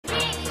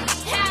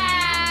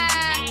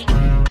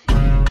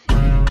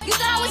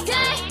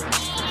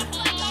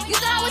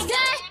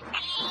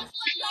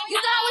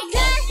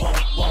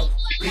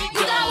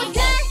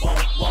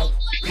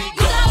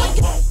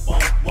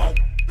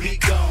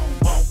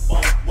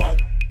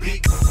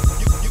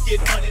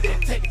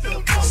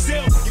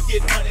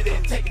get money,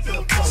 then take it to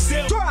the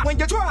floor. Drive when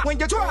you drive, when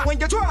you drive, when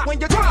you drive,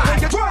 when you drive,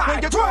 when you drive,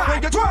 when you drive,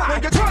 when you drive,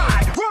 when you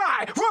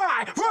drive,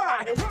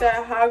 ride. It's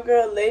that hot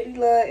girl Lady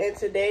Love, and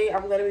today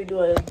I'm gonna be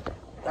doing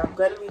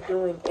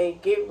a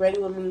get ready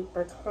with me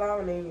for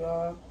clowning,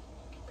 y'all.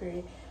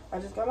 Period. I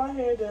just got my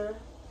hair done.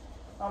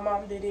 My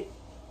mom did it.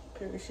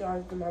 Period. She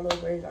always do my little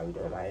braids. I'll be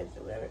doing my edges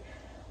or whatever.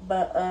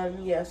 But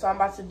yeah, so I'm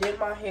about to dip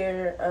my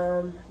hair,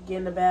 get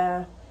in the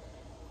bath,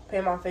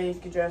 paint my face,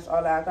 get dressed,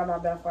 all that. I got my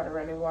bath water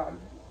running while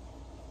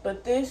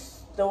but the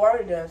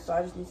water done, so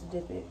I just need to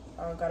dip it.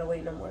 I don't gotta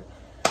wait no more.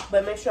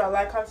 But make sure I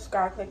like, comment,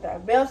 subscribe, click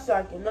that bell so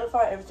I get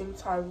notified every single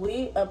time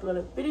we upload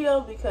a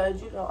video,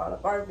 because you know all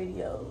of our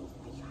videos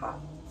be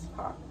hot,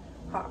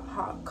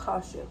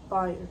 caution,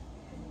 fire.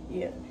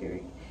 Yeah,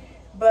 period.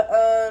 But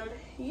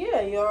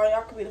yeah,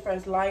 y'all can be the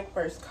first like,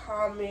 first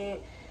comment.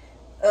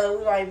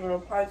 We might even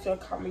reply to a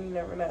comment, you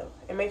never know.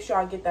 And make sure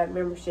I get that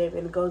membership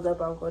and it goes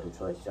up on Golden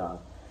Choice,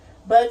 y'all.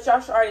 But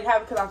y'all should already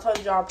have it, because I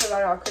told y'all put it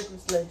on y'all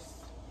Christmas list.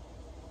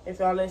 If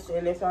y'all listen,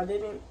 and if y'all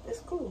didn't, it's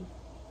cool.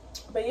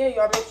 But yeah,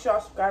 y'all make sure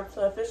y'all subscribe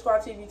to Fish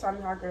Squad TV,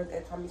 Tommy Hot Girls,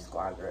 and Tommy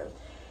Squad Girls.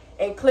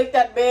 And click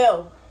that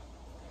bell.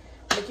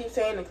 I'm gonna keep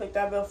saying it, click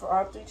that bell for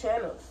all 3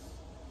 channels.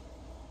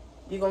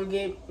 You're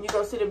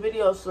gonna see the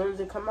video as soon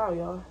as it come out,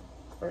 y'all.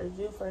 First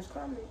view, first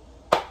comment.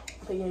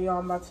 But yeah, y'all,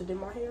 I'm about to do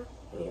my hair.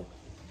 Yeah.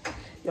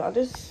 Y'all,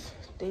 this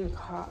thing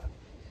hot.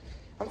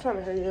 I'm trying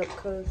to hurry up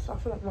because I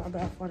feel like my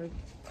bath water is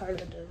kind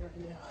of done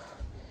right now.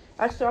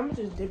 Actually, I'm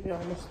gonna just dip it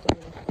on this thing.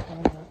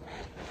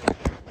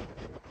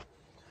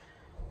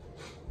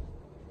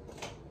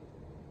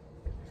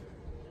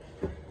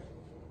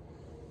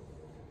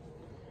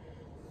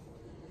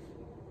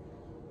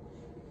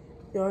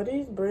 Y'all,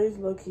 these braids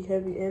low-key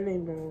heavy and they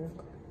long.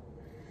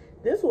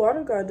 This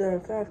water got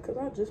done fast because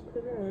I just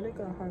put it on and it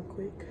got hot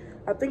quick.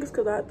 I think it's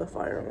because I had the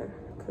fire on.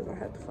 Because I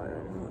had the fire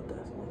on.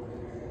 That's why.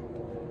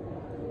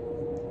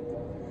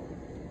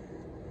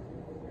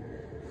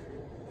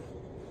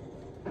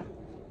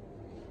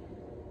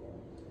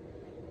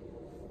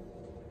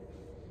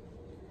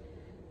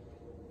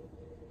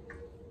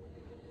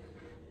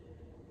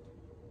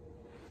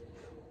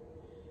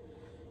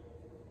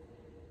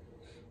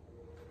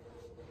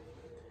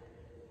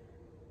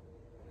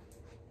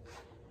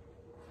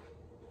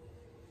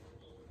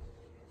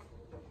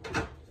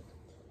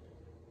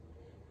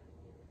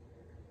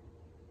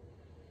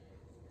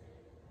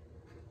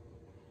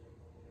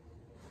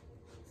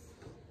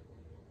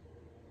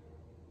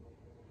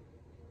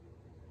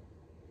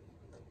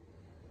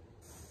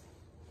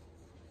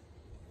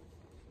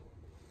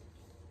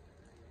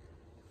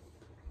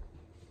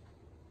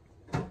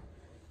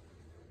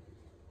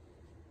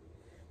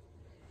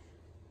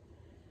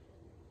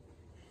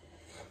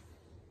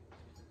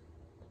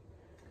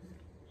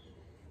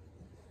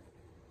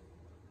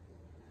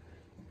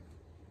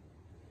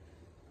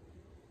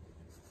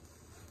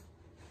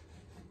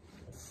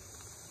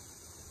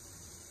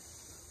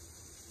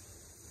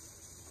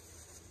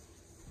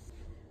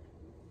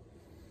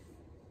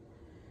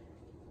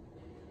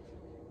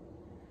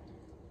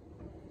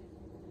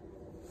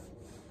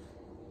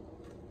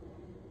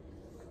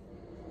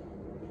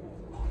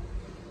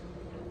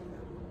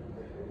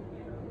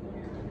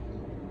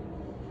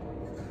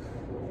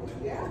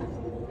 Yeah.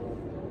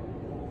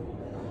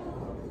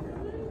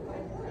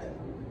 Like what?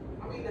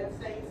 I mean, that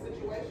same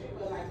situation,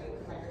 but like it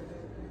was like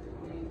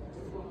I mean,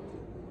 just one.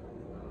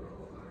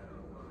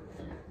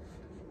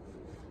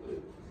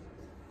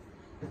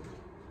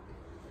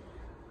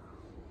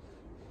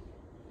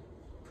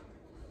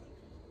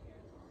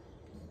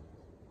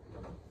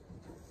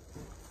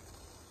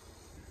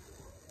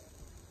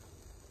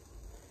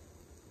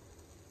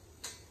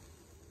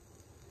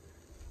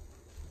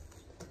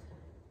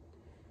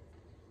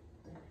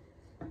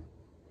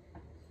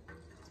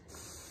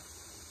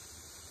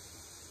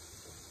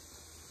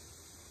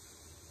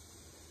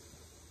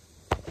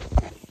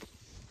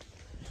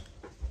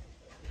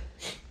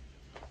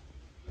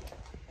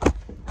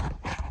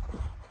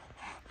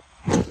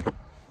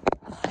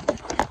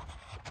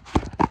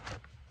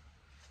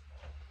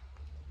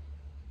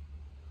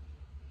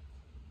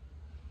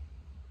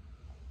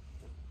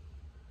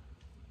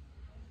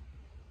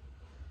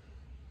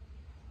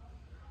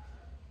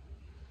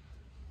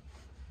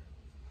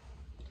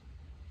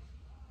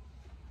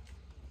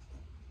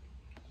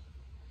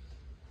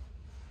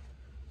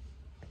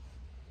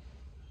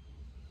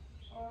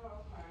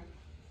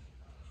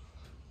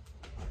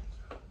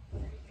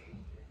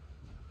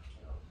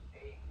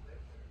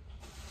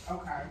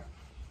 Okay.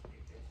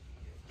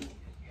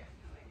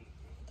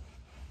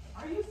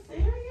 Are you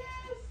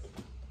serious?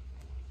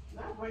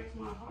 That breaks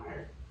my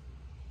heart.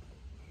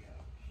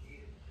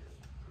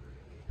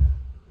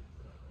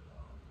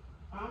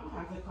 I'm gonna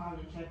have to call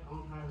and check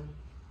on her.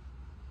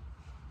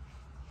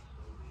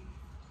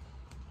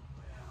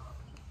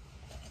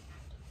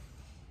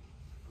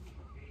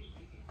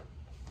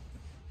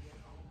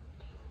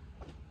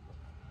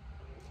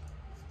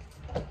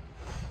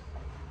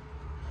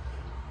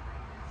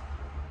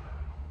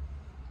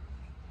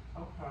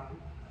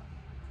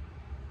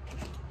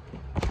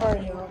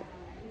 Alright, y'all.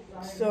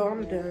 So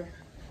I'm done.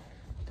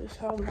 This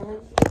how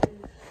long it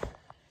is.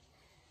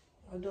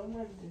 I don't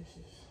like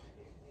dishes.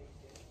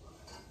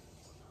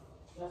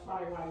 That's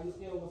probably why you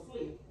still was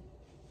asleep.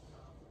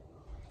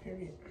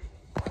 Period.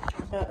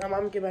 I'm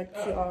gonna get back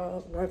to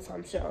y'all once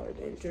I'm showered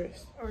and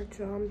dressed. Alright,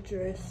 y'all, I'm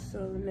dressed. So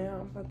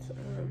now I'm about to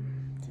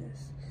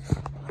just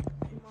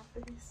paint my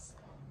face.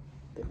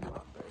 Get my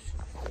brushes.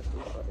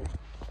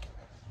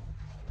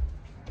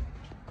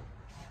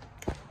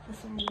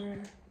 Just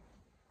somewhere.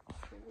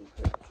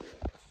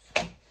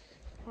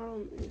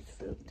 It's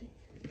filthy.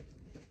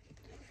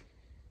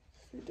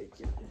 It's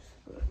ridiculous,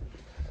 but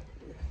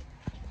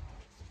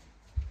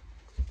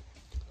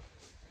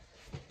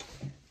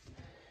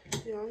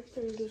yeah, I'm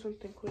gonna do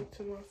something quick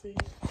to my face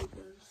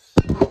because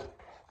I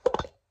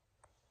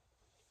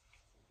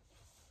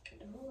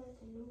don't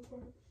like a new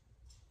one.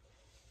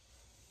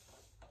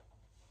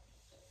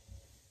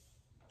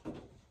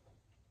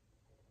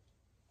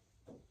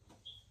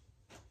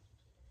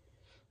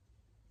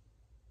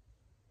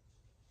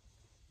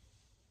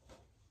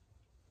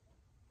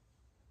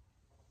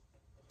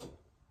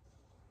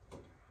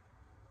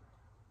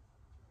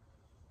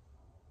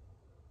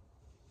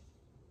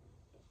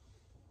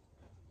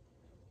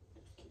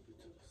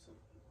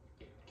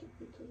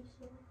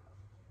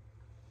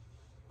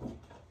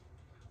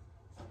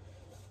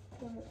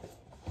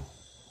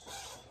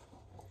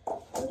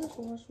 I just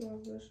washed my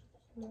brush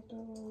not that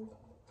long ago.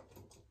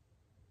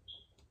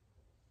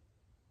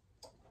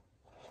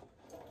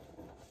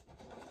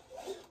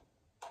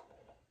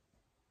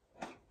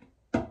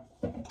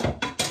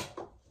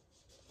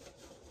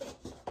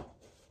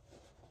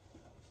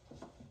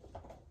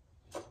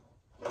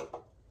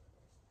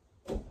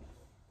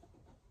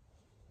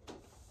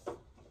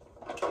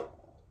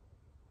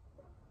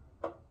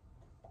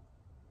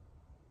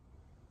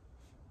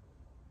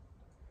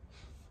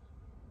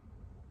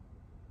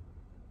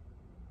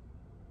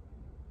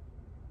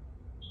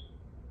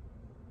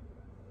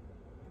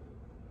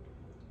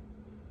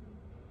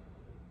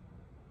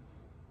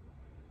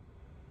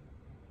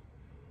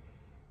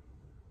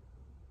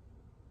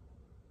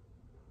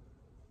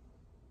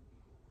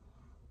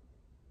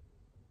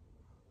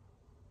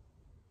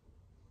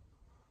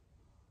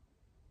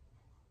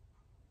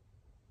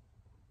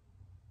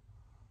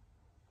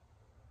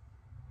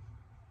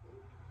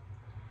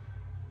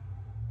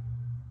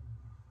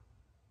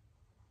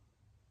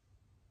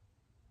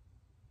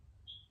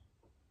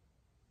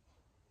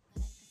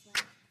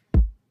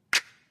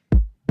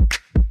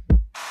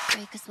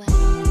 Break a sweat.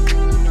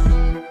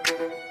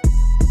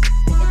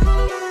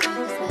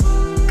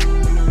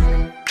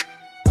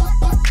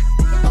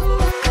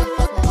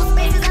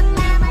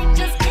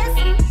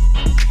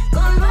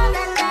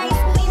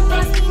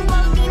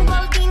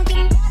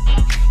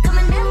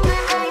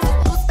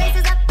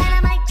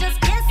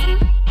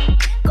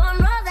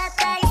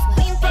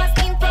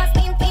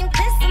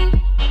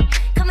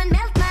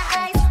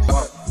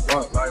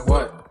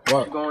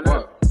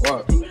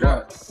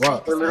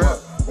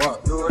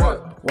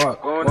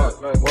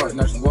 What?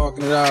 Now she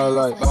walking it out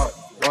like what?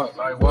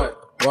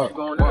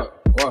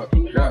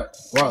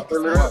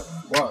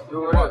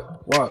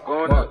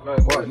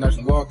 Now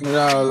she walking it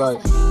out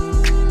like.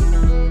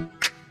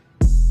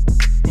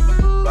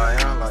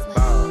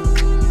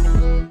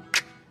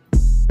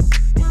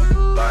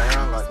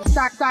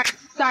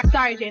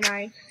 Sorry,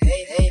 J9.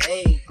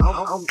 Hey,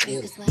 I'm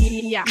ill.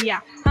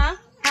 Yeah. Huh?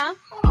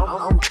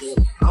 I'm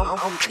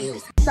ill.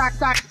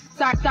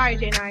 Sorry,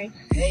 J9.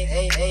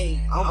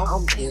 Hey,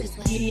 I'm ill.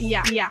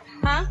 Yeah.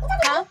 Huh?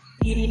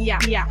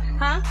 Yeah.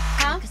 Huh?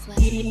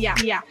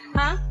 Yeah.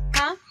 Huh?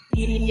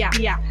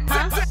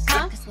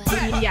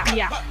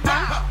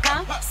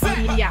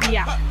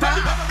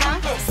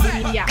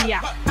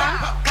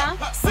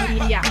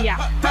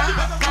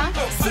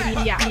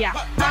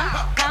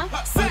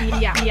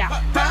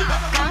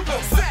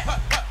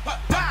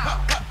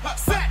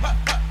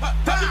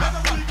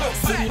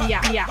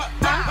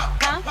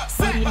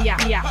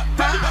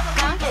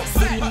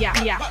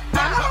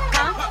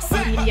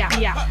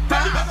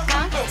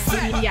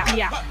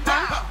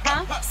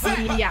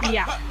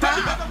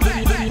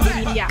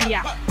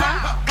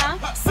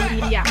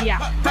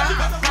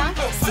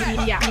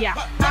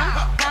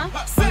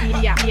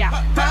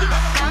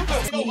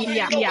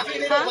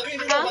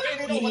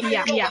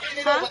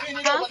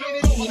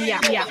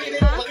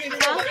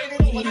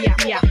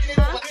 Yeah.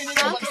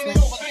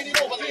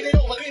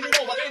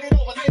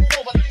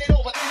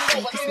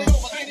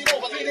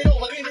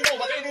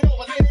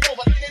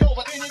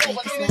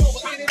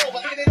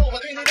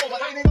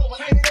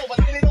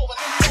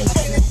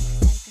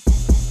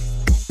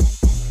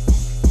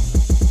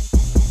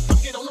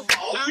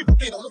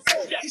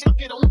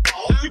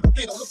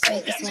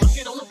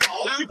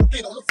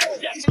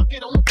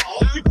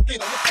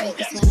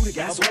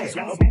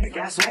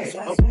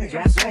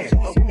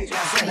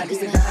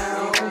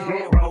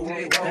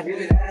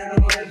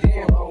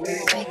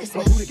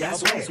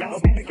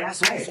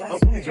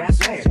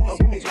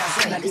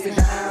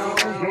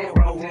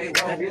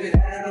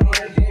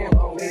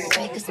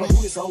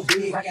 So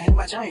big, big, I can hang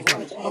my chain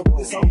from it. Oh,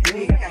 it's so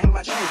big, I can hang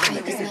my chain from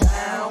it. Get it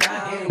down,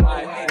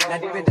 now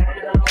dip it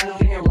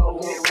down, and roll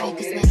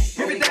it.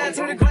 Dip it down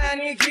to the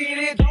ground and get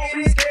it. Don't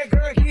be scared,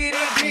 girl, get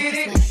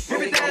it.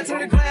 Dip it down to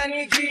the ground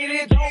and get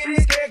it. Don't be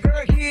scared,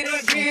 girl, get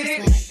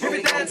it. Dip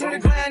it down to the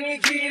ground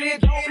and get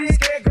it. Don't be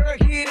scared, girl,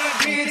 get it.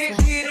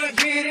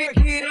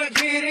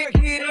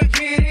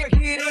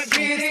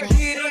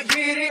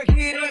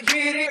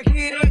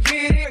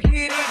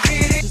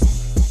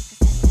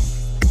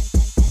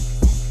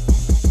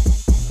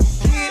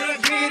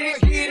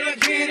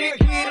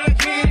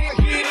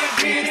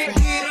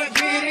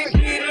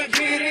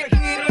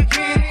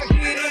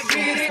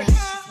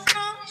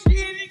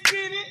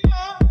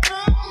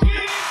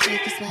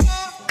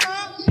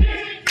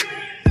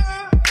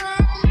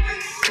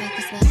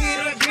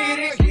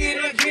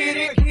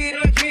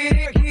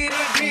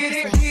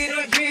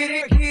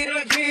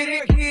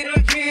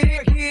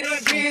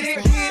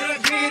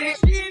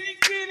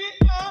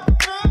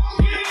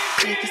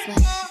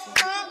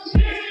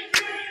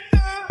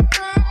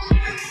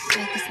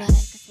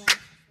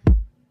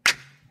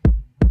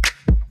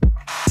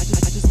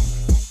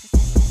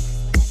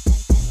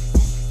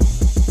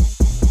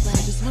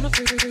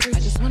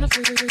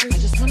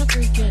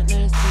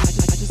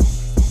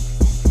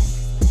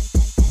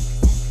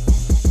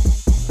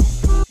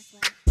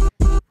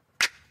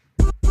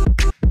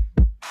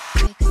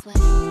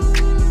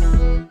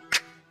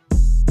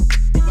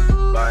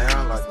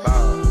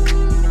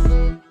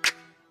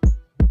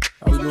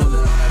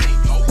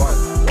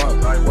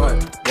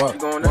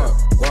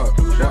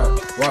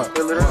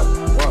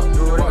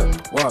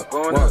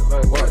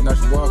 What? Now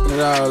she walking it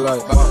out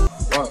like what?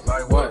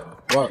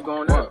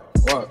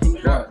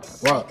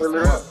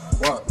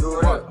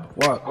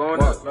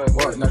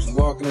 Now she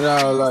walking it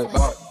out like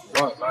what?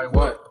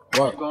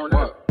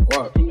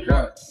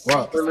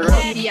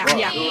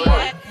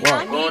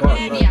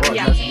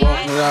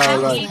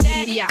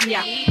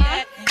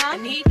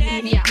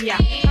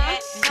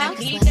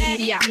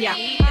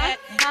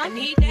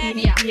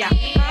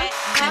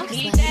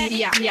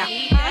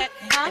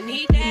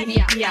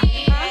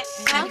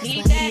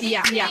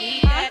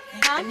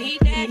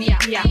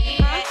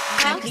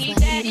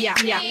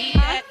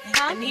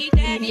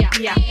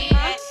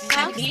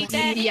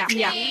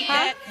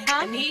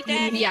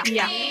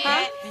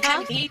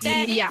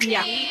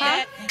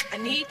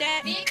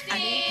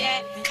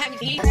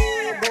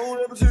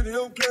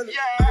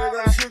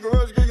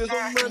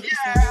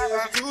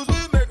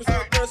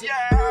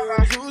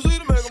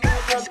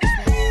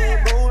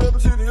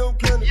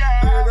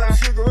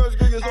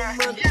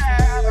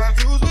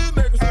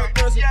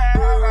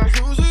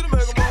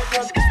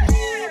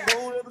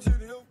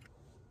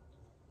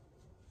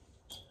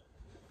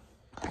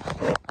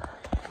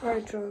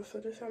 Alright, y'all, so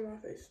this is how my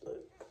face look.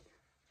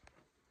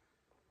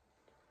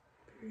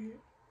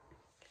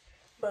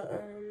 But,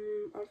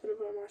 I'm gonna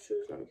put on my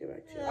shoes and I'll get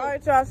back to you.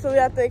 Alright, y'all, so we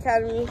at the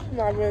academy.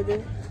 My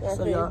brother.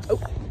 So, y'all.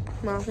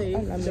 My face.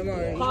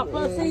 Jamari. Pop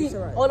front seat.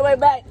 All the way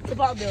back to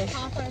Pop Bill.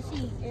 Pop front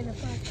seat in the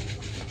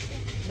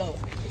front. No.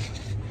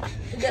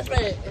 That's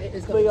right.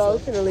 It's But y'all,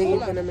 we're gonna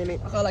leave in a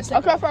minute. Okay, like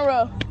second. Okay, front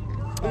row.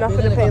 I'm not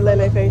gonna paint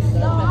Lele face.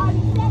 No.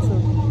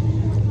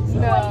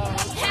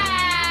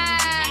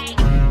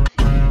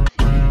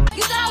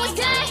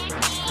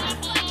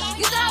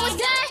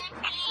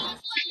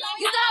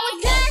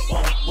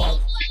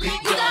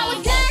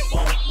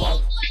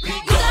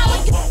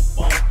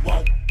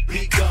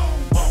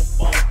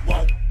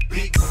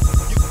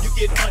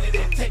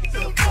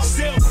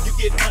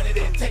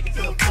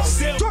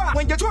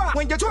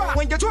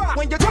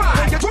 When you drop,